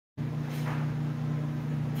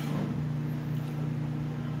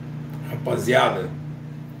Rapaziada,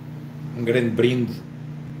 um grande brinde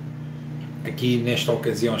aqui nesta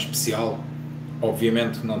ocasião especial.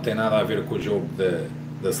 Obviamente não tem nada a ver com o jogo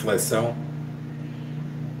da seleção,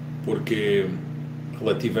 porque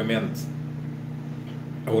relativamente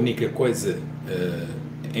a única coisa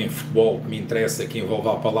em futebol que me interessa, que envolve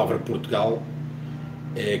a palavra Portugal,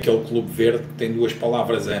 é aquele clube verde que tem duas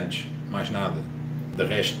palavras antes, mais nada. De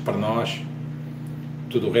resto, para nós,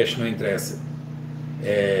 tudo o resto não interessa.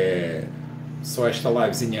 É só esta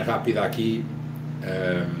livezinha rápida aqui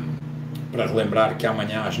para relembrar que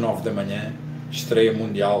amanhã às 9 da manhã estreia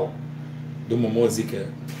mundial de uma música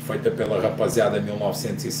feita pela rapaziada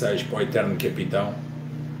 1906 para o Eterno Capitão,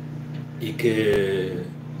 e que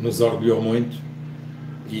nos orgulhou muito,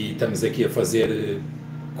 e estamos aqui a fazer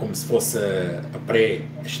como se fosse a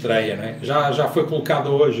pré-estreia, não é? Já foi colocada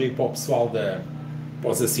hoje para o pessoal, para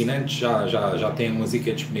os assinantes, já tem a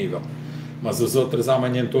música disponível, mas os outros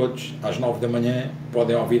amanhã todos às 9 da manhã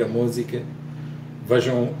podem ouvir a música,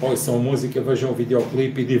 ouçam a música, vejam o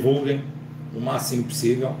videoclipe e divulguem o máximo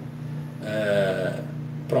possível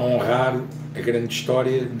para honrar a grande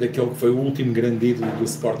história daquele que foi o último grande ídolo do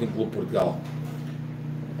Sporting Clube Portugal.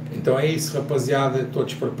 Então é isso, rapaziada,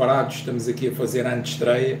 todos preparados, estamos aqui a fazer a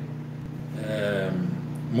antestreia,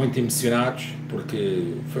 muito emocionados,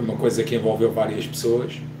 porque foi uma coisa que envolveu várias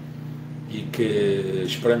pessoas e que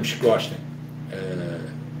esperamos que gostem.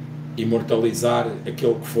 Imortalizar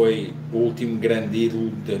aquele que foi o último grande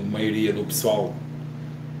ídolo da maioria do pessoal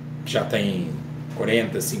que já tem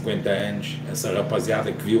 40, 50 anos, essa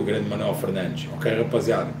rapaziada que viu o grande Manuel Fernandes. Ok,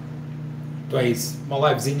 rapaziada? Então é isso, uma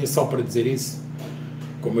livezinha só para dizer isso.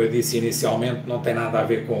 Como eu disse inicialmente, não tem nada a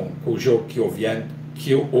ver com o jogo que houve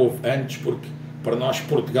antes, porque para nós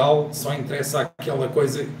Portugal só interessa aquela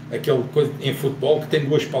coisa em futebol que tem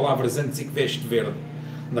duas palavras antes e que veste verde.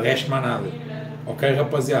 De resto, mais nada. Ok,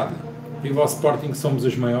 rapaziada? Viva o Sporting, somos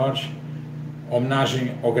os maiores.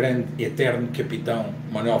 Homenagem ao grande Eterno Capitão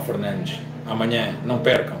Manuel Fernandes. Amanhã, não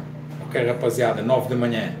percam. Ok, rapaziada? 9 da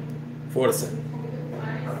manhã. Força!